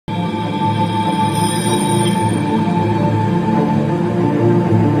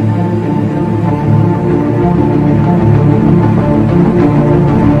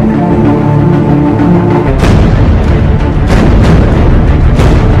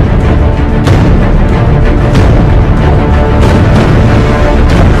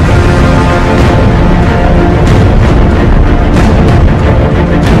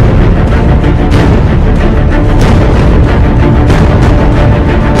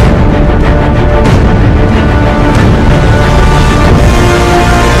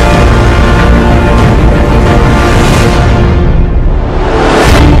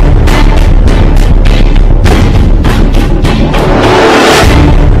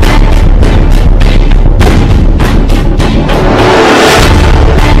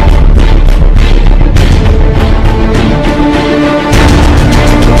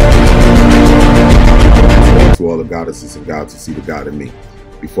goddesses and gods who see the God in me.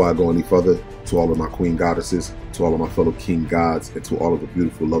 Before I go any further, to all of my queen goddesses, to all of my fellow king gods, and to all of the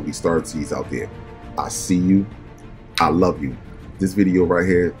beautiful, lovely starseeds out there, I see you. I love you. This video right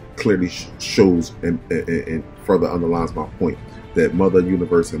here clearly shows and further underlines my point that Mother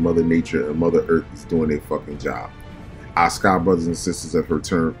Universe and Mother Nature and Mother Earth is doing their fucking job. Our sky brothers and sisters have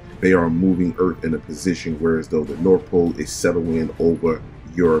returned. They are moving Earth in a position where as though the North Pole is settling over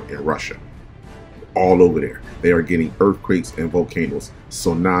Europe and Russia. All over there. They are getting earthquakes and volcanoes,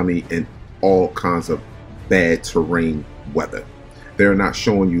 tsunami, and all kinds of bad terrain weather. They're not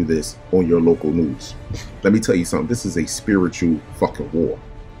showing you this on your local news. Let me tell you something. This is a spiritual fucking war.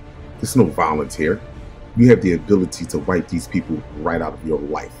 There's no violence here. You have the ability to wipe these people right out of your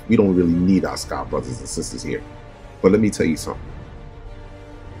life. We don't really need our sky brothers and sisters here. But let me tell you something.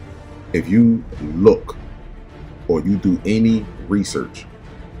 If you look or you do any research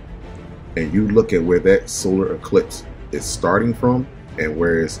and you look at where that solar eclipse is starting from and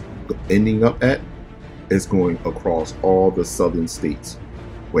where it's ending up at, it's going across all the southern states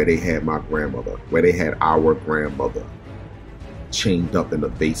where they had my grandmother, where they had our grandmother chained up in the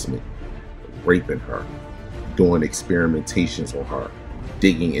basement, raping her, doing experimentations on her,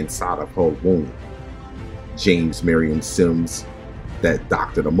 digging inside of her womb. James Merriam Sims, that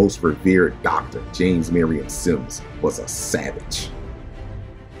doctor, the most revered doctor, James Merriam Sims, was a savage.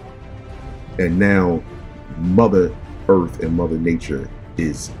 And now Mother Earth and Mother Nature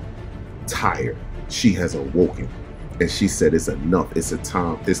is tired. She has awoken and she said it's enough. It's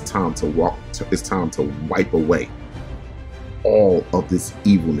time to wipe away all of this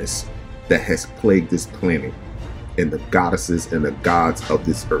evilness that has plagued this planet and the goddesses and the gods of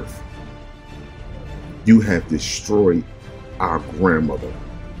this earth. You have destroyed our grandmother,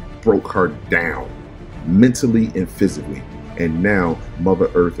 broke her down mentally and physically, and now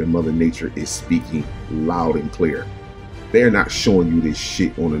Mother Earth and Mother Nature is speaking loud and clear. They're not showing you this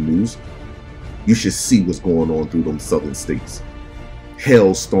shit on the news. You should see what's going on through them southern states.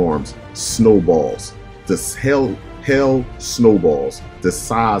 Hailstorms, snowballs, hail snowballs the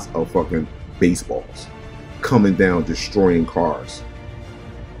size of fucking baseballs coming down, destroying cars.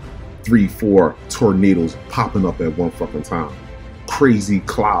 3-4 tornadoes popping up at one fucking time. Crazy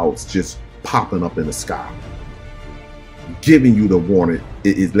clouds just popping up in the sky. Giving you the warning.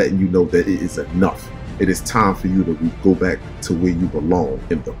 It is letting you know that it is enough. It is time for you to go back to where you belong,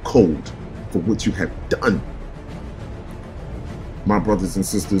 in the cold, for what you have done. My brothers and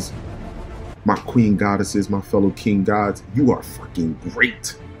sisters, my queen goddesses, my fellow king gods, you are fucking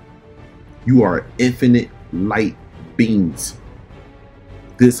great. You are infinite light beings.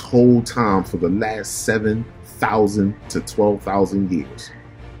 This whole time, for the last 7,000 to 12,000 years,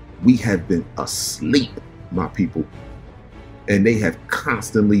 we have been asleep, my people. And they have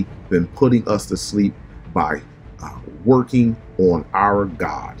constantly been putting us to sleep by working on our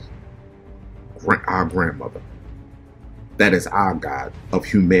God, our grandmother. That is our God of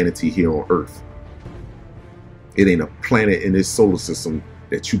humanity here on Earth. It ain't a planet in this solar system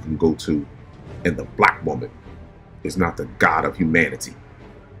that you can go to, and the black woman is not the God of humanity.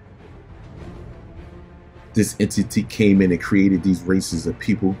 This entity came in and created these races of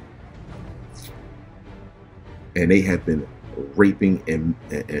people, and they have been raping and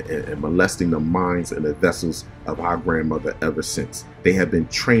molesting the minds and the vessels of our grandmother ever since. They have been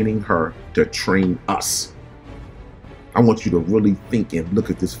training her to train us. I want you to really think and look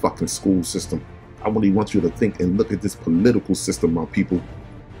at this fucking school system. I really want you to think and look at this political system, my people.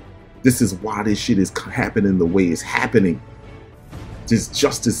 This is why this shit is happening the way it's happening. This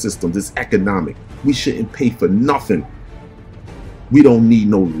justice system, this economic. We shouldn't pay for nothing. We don't need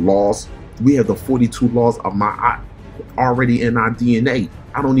no laws. We have the 42 laws of my already in our DNA.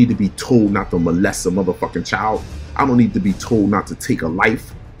 I don't need to be told not to molest a motherfucking child. I don't need to be told not to take a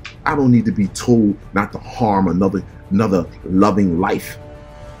life. I don't need to be told not to harm another loving life.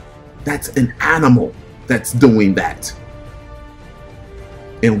 That's an animal that's doing that.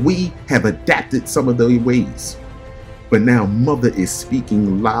 And we have adapted some of their ways. But now Mother is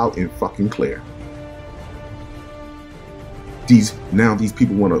speaking loud and fucking clear. These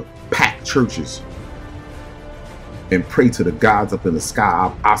people want to pack churches and pray to the gods up in the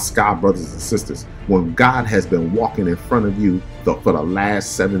sky, our sky brothers and sisters, when God has been walking in front of you for the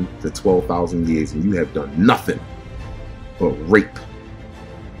last 7,000 to 12,000 years, and you have done nothing but rape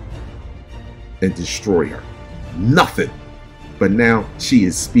and destroy her. Nothing. But now she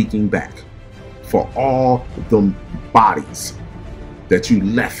is speaking back for all the bodies that you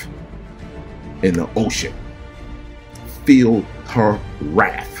left in the ocean. Feel her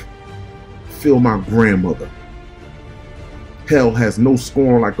wrath. Feel my grandmother. Hell has no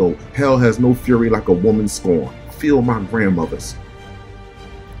fury like a woman scorn. feel my grandmothers.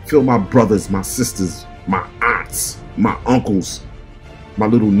 Feel my brothers, my sisters, my aunts, my uncles, my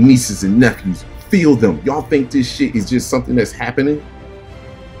little nieces and nephews. Feel them. Y'all think this shit is just something that's happening?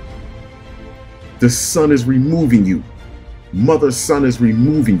 The sun is removing you. Mother sun is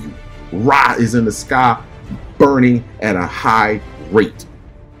removing you. Ra is in the sky, burning at a high rate.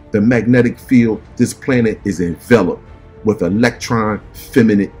 The magnetic field, this planet is enveloped with electron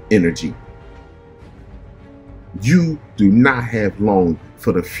feminine energy. You do not have long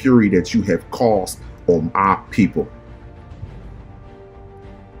for the fury that you have caused on our people.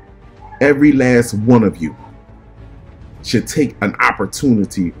 Every last one of you should take an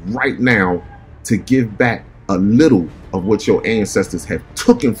opportunity right now to give back a little of what your ancestors have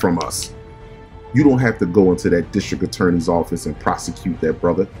taken from us. You don't have to go into that district attorney's office and prosecute that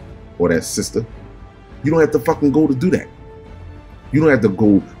brother or that sister. You don't have to fucking go to do that. You don't have to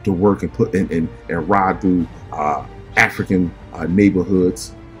go to work and put and ride through African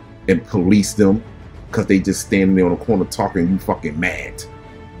neighborhoods and police them because they just standing there on the corner talking. You fucking mad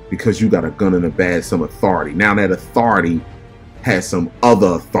because you got a gun in the bag, some authority. Now that authority has some other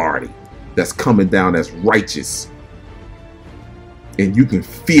authority that's coming down that's righteous, and you can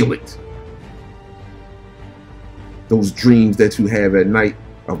feel it. Those dreams that you have at night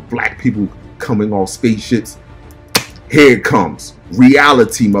of black people coming off spaceships, here it comes.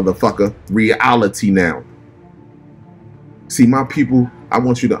 Reality, motherfucker. Reality now. See, my people, I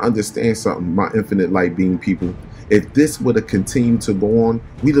want you to understand something, my infinite light being people. If this would have continued to go on,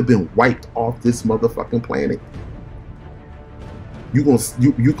 we'd have been wiped off this motherfucking planet. You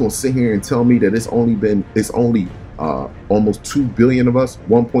gonna sit here and tell me that it's only almost 2 billion of us,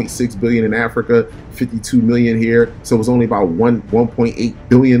 1.6 billion in Africa, 52 million here. So it's only about 1.8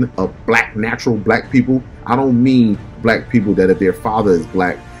 billion of natural black people. I don't mean black people that if their father is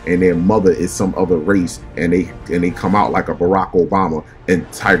black and their mother is some other race and they come out like a Barack Obama and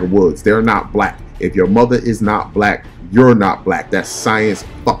Tiger Woods. They're not black. If your mother is not black, you're not black. That's science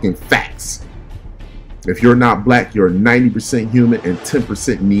fucking facts. If you're not black, you're 90% human and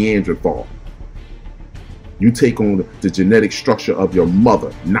 10% Neanderthal. You take on the genetic structure of your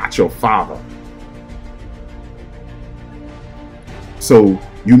mother, not your father. So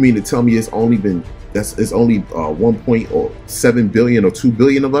you mean to tell me it's only 1.7 billion or 2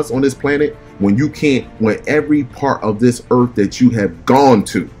 billion of us on this planet when every part of this earth that you have gone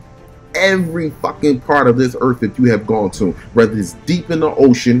to, every fucking part of this earth that you have gone to, whether it's deep in the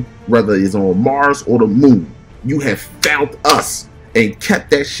ocean, whether it's on Mars or the moon, you have found us and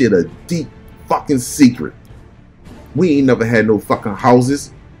kept that shit a deep fucking secret. We ain't never had no fucking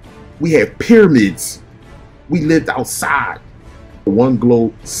houses. We had pyramids. We lived outside. One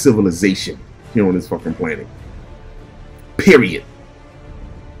globe civilization here on this fucking planet. Period.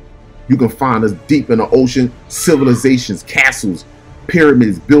 You can find us deep in the ocean, civilizations, castles,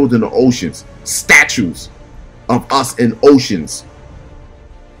 pyramids built in the oceans, statues of us in oceans,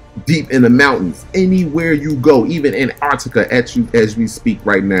 deep in the mountains, anywhere you go, even Antarctica as we speak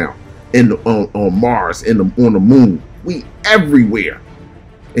right now, on Mars, on the moon. We everywhere.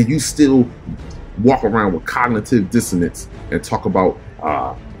 And you still walk around with cognitive dissonance and talk about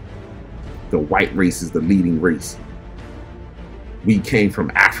the white race is the leading race. We came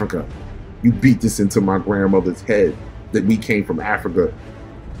from Africa. You beat this into my grandmother's head that we came from Africa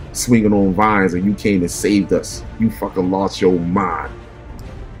swinging on vines and you came and saved us. You fucking lost your mind.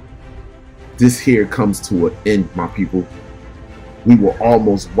 This here comes to an end, my people. We were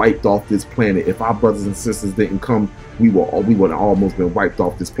almost wiped off this planet. If our brothers and sisters didn't come, we would have almost been wiped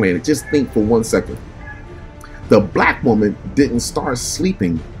off this planet. Just think for 1 second. The black woman didn't start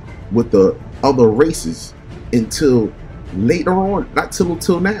sleeping with the other races until later on, not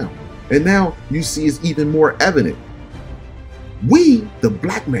till now. And now you see it's even more evident. We, the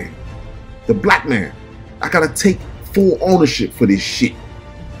black man, I gotta take full ownership for this shit.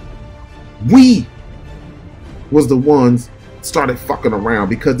 We was the ones started fucking around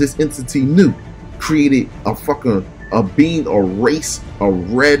because this entity knew, created a race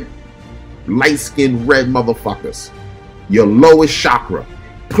of red, light-skinned red motherfuckers. Your lowest chakra.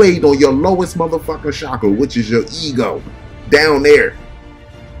 Played on your lowest motherfucking chakra, which is your ego. Down there.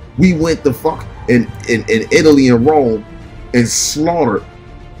 We went the fuck in Italy and Rome and slaughtered.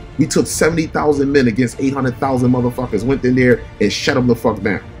 We took 70,000 men against 800,000 motherfuckers. Went in there and shut them the fuck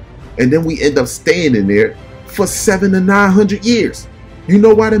down. And then we end up staying in there for 700 to 900 years. You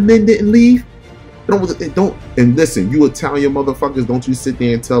know why the men didn't leave? Don't. And listen, you Italian motherfuckers, don't you sit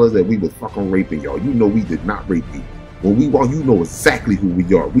there and tell us that we was fucking raping y'all. You know we did not rape you. When we walk, you know exactly who we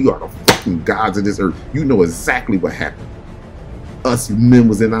are. We are the fucking gods of this earth. You know exactly what happened. Us men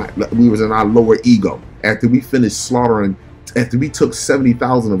was we was in our lower ego. after we finished slaughtering, after we took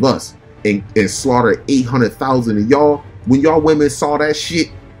 70,000 of us and slaughtered 800,000 of y'all, when y'all women saw that shit,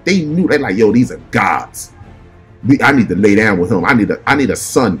 they knew, they like, yo, these are gods. I need to lay down with him. I need a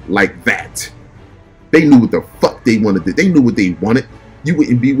son like that. They knew what the fuck they wanted. They knew what they wanted. You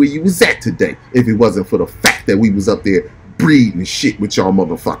wouldn't be where you was at today if it wasn't for the fact that we was up there breeding shit with y'all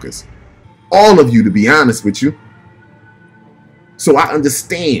motherfuckers. All of you, to be honest with you. So I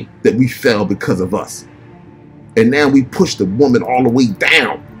understand that we fell because of us. And now we pushed the woman all the way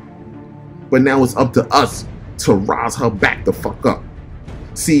down. But now it's up to us to rise her back the fuck up.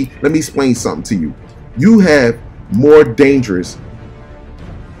 See, let me explain something to you. You have more dangerous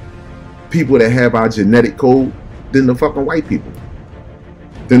people that have our genetic code than the fucking white people.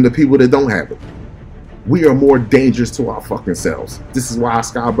 Than the people that don't have it. We are more dangerous to our fucking selves. This is why our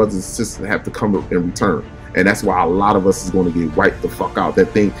Sky brothers and sisters have to come in return. And that's why a lot of us is going to get wiped the fuck out.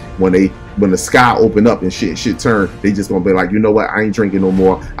 That thing, when the sky open up and shit turn, they just going to be like, you know what, I ain't drinking no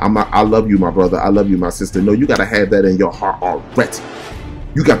more. I love you, my brother. I love you, my sister. No, you got to have that in your heart already.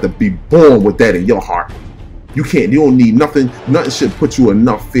 You got to be born with that in your heart. You don't need nothing. Nothing should put you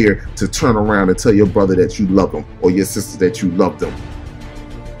enough fear to turn around and tell your brother that you love them or your sister that you love them.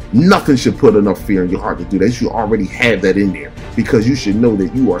 Nothing should put enough fear in your heart to do that. You should already have that in there because you should know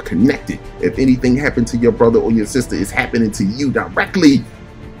that you are connected. If anything happened to your brother or your sister, it's happening to you directly.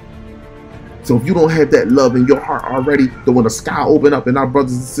 So if you don't have that love in your heart already, then when the sky open up and our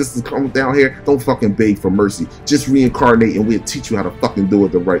brothers and sisters come down here, don't fucking beg for mercy. Just reincarnate and we'll teach you how to fucking do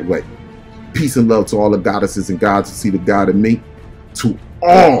it the right way. Peace and love to all the goddesses and gods who see the God in me. To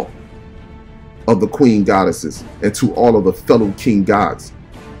all of the queen goddesses and to all of the fellow king gods.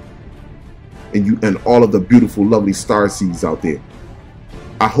 And all of the beautiful, lovely star seeds out there.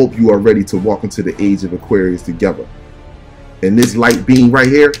 I hope you are ready to walk into the age of Aquarius together. And this light being right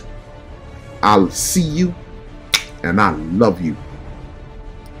here, I'll see you and I love you.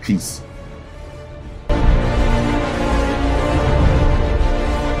 Peace.